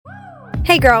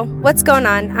Hey girl, what's going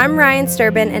on? I'm Ry'Ann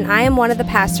Sterban and I am one of the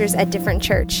pastors at Different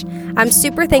Church. I'm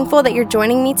super thankful that you're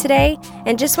joining me today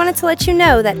and just wanted to let you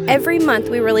know that every month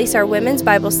we release our women's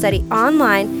Bible study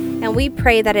online and we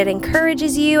pray that it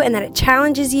encourages you and that it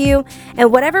challenges you.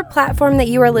 And whatever platform that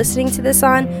you are listening to this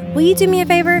on, will you do me a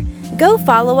favor? Go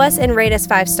follow us and rate us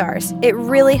 5 stars. It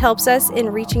really helps us in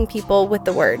reaching people with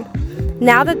the word.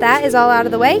 Now that is all out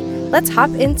of the way, let's hop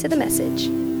into the message.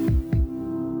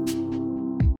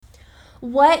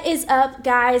 What is up,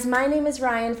 guys? My name is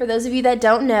Ry'Ann, for those of you that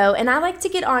don't know, and I like to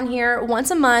get on here once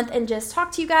a month and just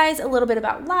talk to you guys a little bit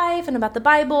about life and about the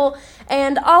Bible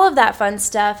and all of that fun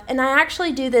stuff. And I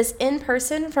actually do this in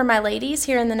person for my ladies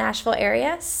here in the Nashville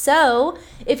area. So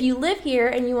if you live here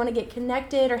and you want to get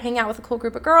connected or hang out with a cool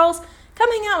group of girls, come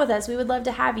hang out with us. We would love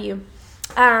to have you.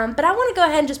 But I want to go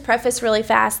ahead and just preface really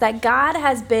fast that God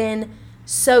has been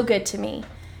so good to me.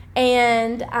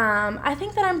 And I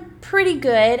think that I'm pretty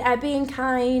good at being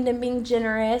kind and being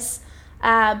generous,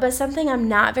 but something I'm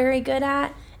not very good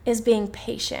at is being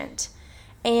patient.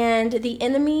 And the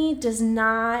enemy does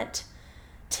not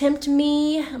tempt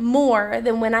me more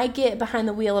than when I get behind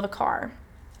the wheel of a car.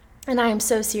 And I am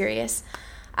so serious.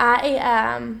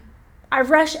 I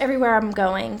rush everywhere I'm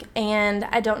going, and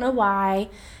I don't know why.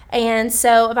 And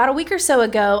so about a week or so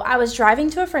ago, I was driving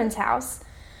to a friend's house.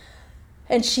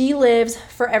 And she lives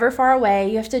forever far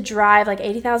away. You have to drive like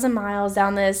 80,000 miles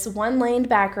down this one-lane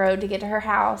back road to get to her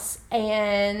house.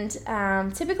 And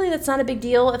typically that's not a big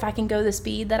deal if I can go the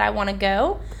speed that I want to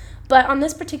go. But on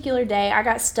this particular day, I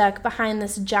got stuck behind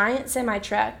this giant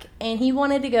semi-truck. And he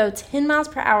wanted to go 10 miles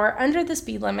per hour under the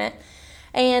speed limit.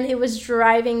 And it was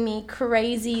driving me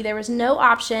crazy. There was no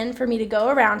option for me to go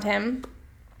around him.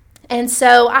 And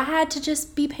so I had to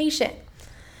just be patient.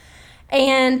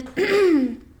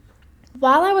 And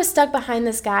while I was stuck behind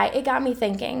this guy, it got me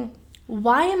thinking,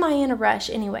 why am I in a rush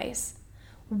anyways?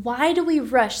 Why do we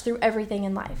rush through everything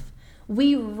in life?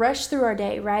 We rush through our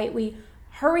day, right? We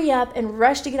hurry up and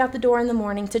rush to get out the door in the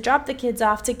morning, to drop the kids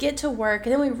off, to get to work,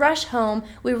 and then we rush home,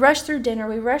 we rush through dinner,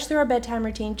 we rush through our bedtime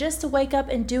routine just to wake up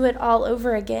and do it all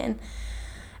over again.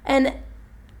 And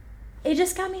it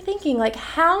just got me thinking, like,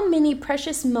 how many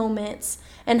precious moments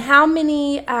and how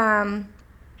many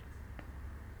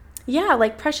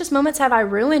precious moments have I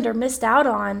ruined or missed out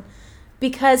on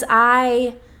because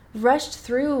I rushed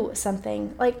through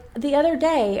something. Like the other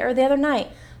day or the other night,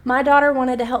 my daughter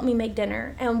wanted to help me make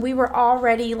dinner, and we were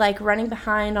already like running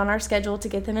behind on our schedule to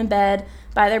get them in bed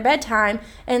by their bedtime.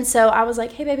 And so I was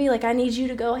like, hey baby, like I need you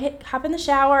to go hop in the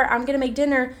shower. I'm going to make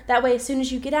dinner. That way, as soon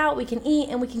as you get out, we can eat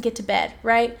and we can get to bed.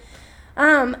 Right.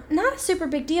 Not a super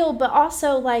big deal, but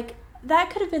also like that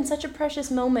could have been such a precious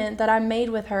moment that I made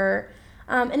with her.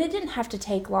 And it didn't have to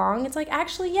take long. It's like,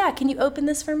 actually, yeah, can you open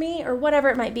this for me? Or whatever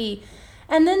it might be.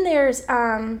 And then there's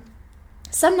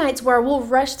some nights where we'll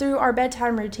rush through our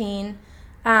bedtime routine.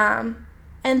 And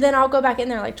then I'll go back in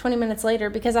there like 20 minutes later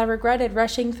because I regretted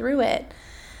rushing through it.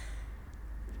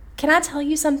 Can I tell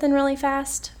you something really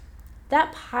fast?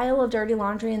 That pile of dirty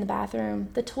laundry in the bathroom,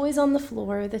 the toys on the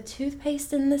floor, the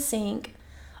toothpaste in the sink,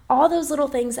 all those little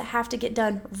things that have to get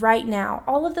done right now,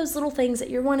 all of those little things that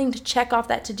you're wanting to check off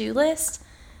that to-do list,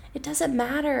 it doesn't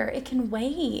matter. It can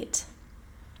wait.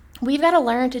 We've got to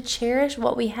learn to cherish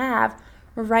what we have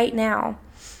right now.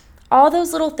 All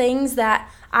those little things that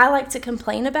I like to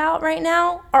complain about right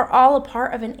now are all a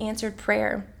part of an answered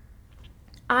prayer.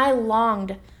 I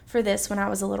longed for this when I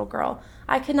was a little girl.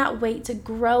 I could not wait to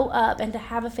grow up and to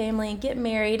have a family and get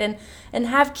married and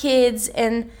have kids.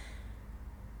 And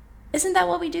isn't that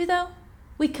what we do, though?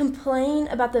 We complain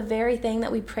about the very thing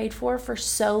that we prayed for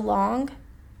so long.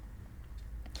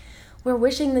 We're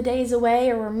wishing the days away,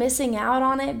 or we're missing out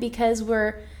on it because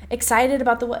we're excited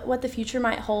about what the future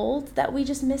might hold, that we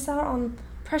just miss out on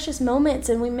precious moments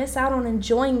and we miss out on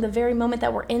enjoying the very moment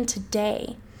that we're in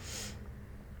today.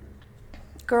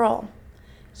 Girl,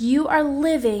 you are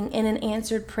living in an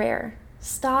answered prayer.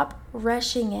 Stop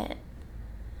rushing it.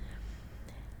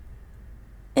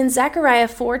 In Zechariah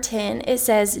 4:10, it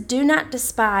says, "Do not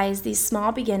despise these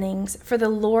small beginnings, for the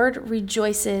Lord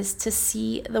rejoices to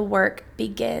see the work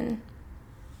begin."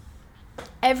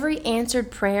 Every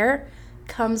answered prayer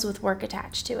comes with work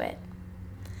attached to it.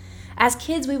 As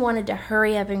kids, we wanted to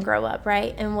hurry up and grow up,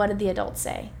 right? And what did the adults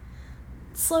say?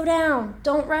 Slow down.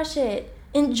 Don't rush it.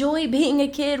 Enjoy being a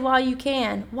kid while you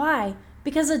can. Why?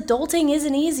 Because adulting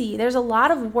isn't easy. There's a lot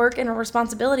of work and a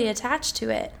responsibility attached to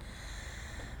it.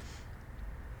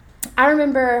 I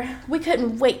remember we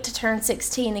couldn't wait to turn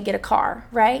 16 and get a car,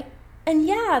 right? And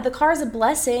yeah, the car is a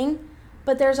blessing,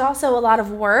 but there's also a lot of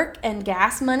work and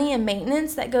gas money and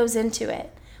maintenance that goes into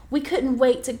it. We couldn't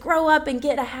wait to grow up and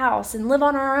get a house and live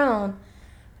on our own.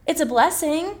 It's a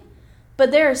blessing,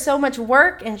 but there is so much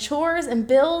work and chores and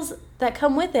bills that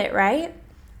come with it, right?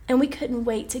 And we couldn't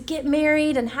wait to get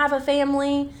married and have a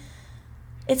family.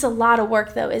 It's a lot of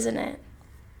work though, isn't it?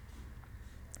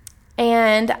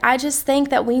 And I just think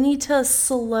that we need to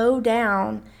slow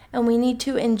down and we need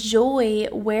to enjoy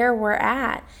where we're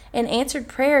at. And answered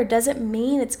prayer doesn't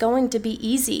mean it's going to be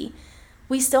easy.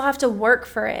 We still have to work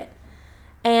for it.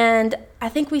 And I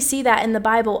think we see that in the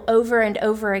Bible over and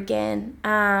over again.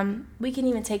 We can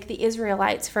even take the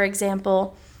Israelites, for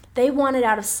example. They wanted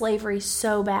out of slavery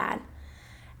so bad.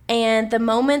 And the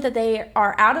moment that they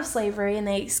are out of slavery and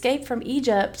they escape from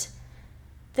Egypt,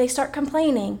 they start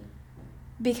complaining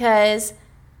because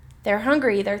they're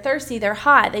hungry, they're thirsty, they're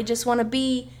hot. They just want to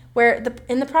be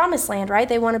in the promised land, right?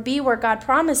 They want to be where God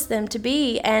promised them to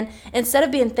be. And instead of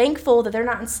being thankful that they're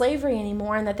not in slavery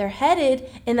anymore and that they're headed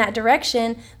in that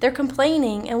direction, they're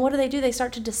complaining. And what do? They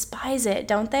start to despise it,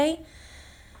 don't they?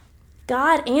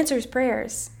 God answers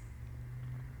prayers,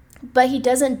 but he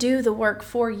doesn't do the work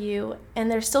for you. And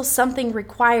there's still something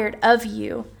required of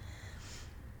you.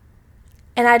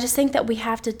 And I just think that we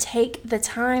have to take the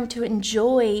time to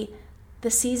enjoy the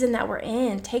season that we're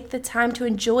in. Take the time to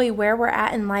enjoy where we're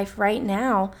at in life right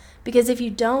now. Because if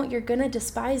you don't, you're going to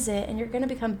despise it and you're going to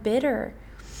become bitter.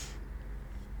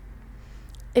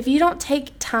 If you don't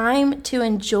take time to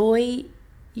enjoy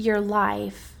your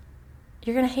life,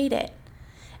 you're going to hate it.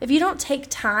 If you don't take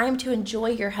time to enjoy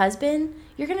your husband,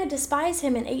 you're going to despise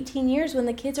him in 18 years when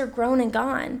the kids are grown and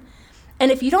gone. And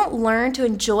if you don't learn to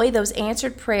enjoy those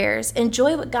answered prayers,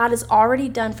 enjoy what God has already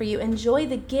done for you, enjoy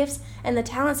the gifts and the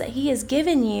talents that he has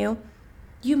given you,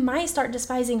 you might start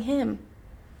despising him.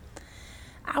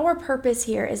 Our purpose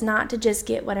here is not to just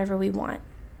get whatever we want.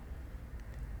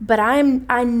 But I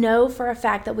know for a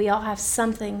fact that we all have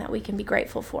something that we can be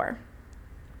grateful for.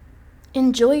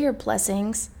 Enjoy your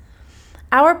blessings.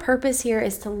 Our purpose here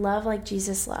is to love like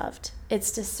Jesus loved. It's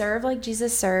to serve like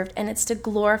Jesus served, and it's to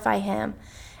glorify him.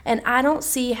 And I don't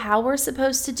see how we're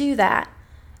supposed to do that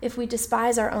if we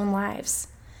despise our own lives.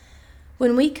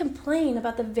 When we complain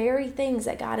about the very things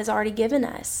that God has already given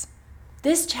us.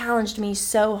 This challenged me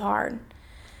so hard.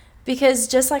 Because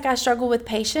just like I struggle with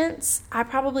patience, I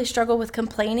probably struggle with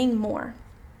complaining more.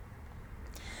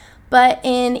 But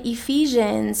in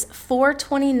Ephesians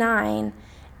 4:29,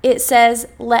 it says,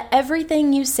 "Let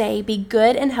everything you say be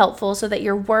good and helpful so that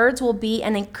your words will be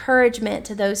an encouragement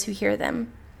to those who hear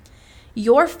them."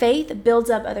 Your faith builds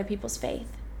up other people's faith.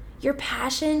 Your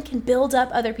passion can build up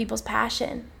other people's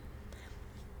passion.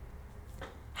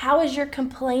 How is your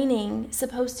complaining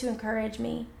supposed to encourage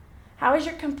me? How is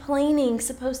your complaining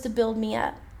supposed to build me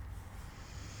up?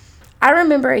 I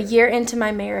remember a year into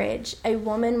my marriage, a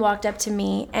woman walked up to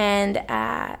me and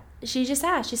she just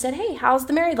asked, she said, "Hey, how's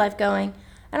the married life going?"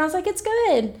 And I was like, "It's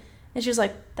good." And she was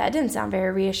like, "That didn't sound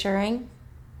very reassuring."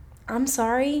 I'm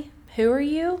sorry, who are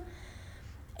you?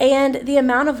 And the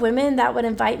amount of women that would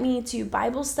invite me to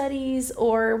Bible studies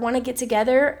or want to get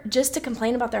together just to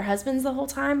complain about their husbands the whole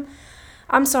time,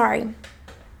 I'm sorry.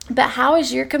 But how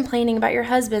is your complaining about your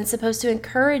husband supposed to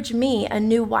encourage me, a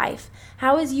new wife?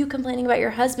 How is you complaining about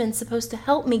your husband supposed to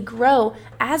help me grow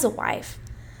as a wife?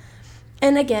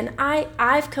 And again,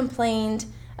 I've complained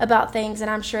about things, and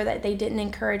I'm sure that they didn't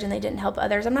encourage and they didn't help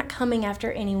others. I'm not coming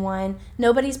after anyone.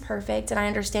 Nobody's perfect, and I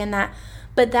understand that.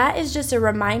 But that is just a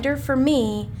reminder for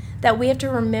me that we have to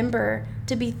remember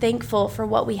to be thankful for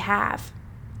what we have.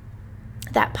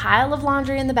 That pile of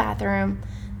laundry in the bathroom,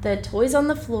 the toys on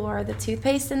the floor, the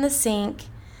toothpaste in the sink,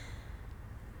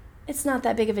 it's not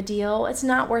that big of a deal. It's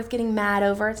not worth getting mad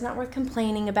over. It's not worth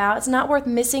complaining about. It's not worth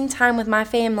missing time with my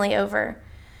family over.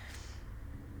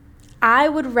 I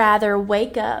would rather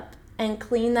wake up and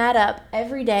clean that up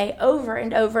every day over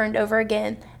and over and over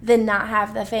again than not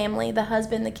have the family, the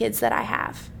husband, the kids that I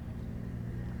have.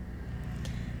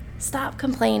 Stop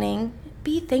complaining.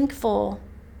 Be thankful.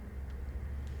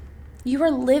 You are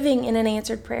living in an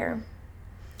answered prayer.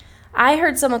 I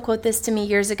heard someone quote this to me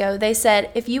years ago. They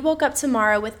said, "If you woke up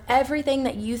tomorrow with everything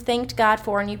that you thanked God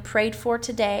for and you prayed for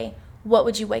today, what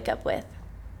would you wake up with?"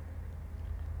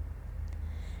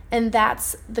 And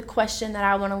that's the question that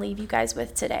I want to leave you guys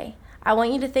with today. I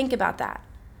want you to think about that.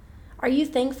 Are you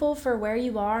thankful for where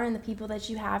you are and the people that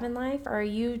you have in life? Or are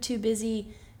you too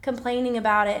busy complaining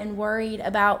about it and worried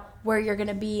about where you're going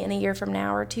to be in a year from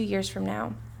now or 2 years from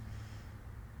now?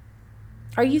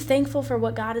 Are you thankful for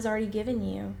what God has already given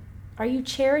you? Are you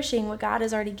cherishing what God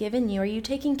has already given you? Are you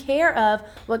taking care of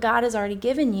what God has already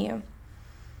given you?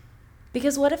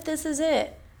 Because what if this is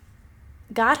it?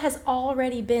 God has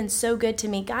already been so good to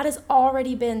me. God has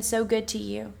already been so good to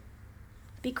you.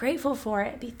 Be grateful for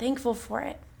it. Be thankful for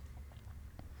it.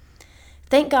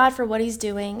 thank God for what he's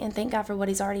doing, and thank God for what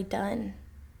he's already done.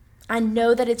 I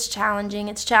know that it's challenging.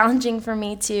 It's challenging for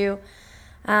me too.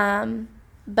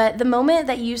 But the moment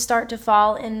that you start to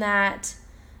fall in that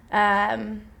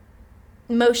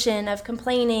motion of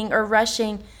complaining or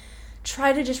rushing,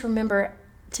 try to just remember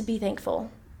to be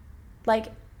thankful. Like,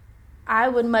 I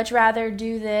would much rather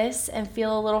do this and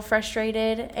feel a little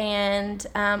frustrated and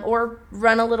or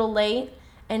run a little late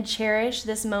and cherish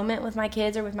this moment with my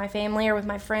kids or with my family or with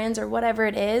my friends or whatever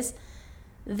it is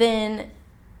than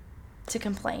to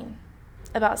complain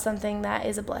about something that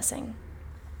is a blessing.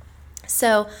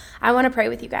 So I want to pray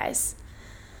with you guys.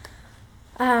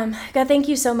 God, thank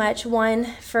you so much, one,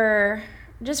 for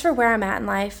where I'm at in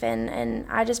life. And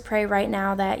I just pray right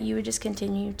now that you would just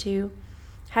continue to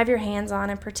have your hands on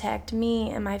and protect me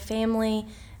and my family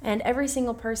and every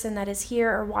single person that is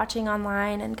here or watching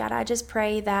online. And God, I just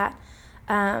pray that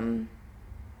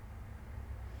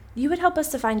you would help us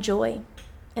to find joy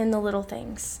in the little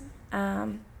things.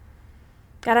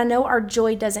 God, I know our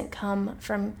joy doesn't come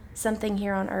from something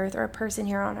here on earth or a person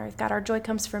here on earth. God, our joy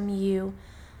comes from you.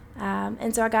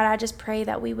 And so, God, I just pray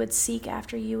that we would seek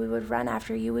after you, we would run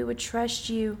after you, we would trust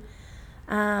you,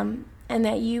 and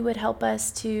that you would help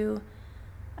us to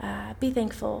be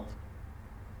thankful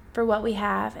for what we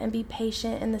have and be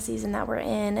patient in the season that we're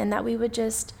in, and that we would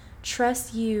just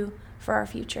trust you for our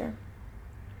future.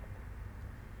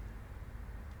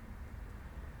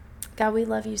 God, we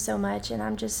love you so much, and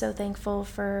I'm just so thankful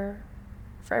for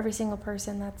every single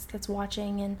person that's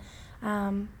watching.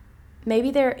 And maybe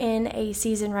they're in a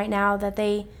season right now that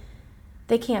they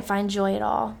can't find joy at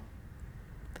all.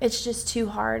 It's just too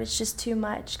hard. It's just too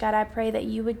much. God, I pray that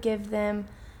you would give them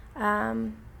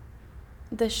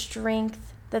the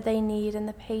strength that they need and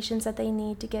the patience that they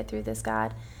need to get through this,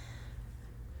 God.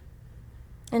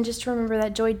 And just to remember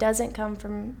that joy doesn't come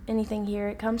from anything here.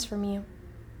 It comes from you.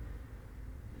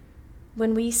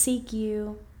 When we seek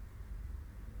you,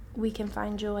 we can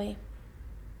find joy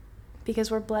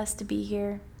because we're blessed to be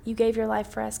here. You gave your life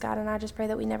for us, God, and I just pray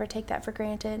that we never take that for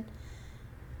granted,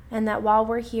 and that while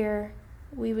we're here,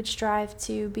 we would strive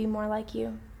to be more like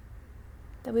you,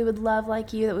 that we would love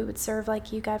like you, that we would serve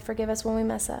like you. God, forgive us when we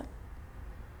mess up.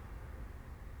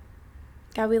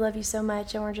 God, we love you so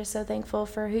much, and we're just so thankful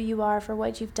for who you are, for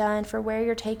what you've done, for where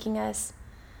you're taking us.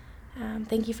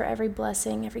 Thank you for every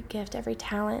blessing, every gift, every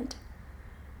talent.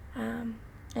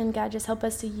 And God, just help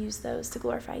us to use those to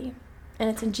glorify you. And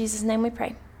it's in Jesus' name we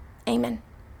pray. Amen.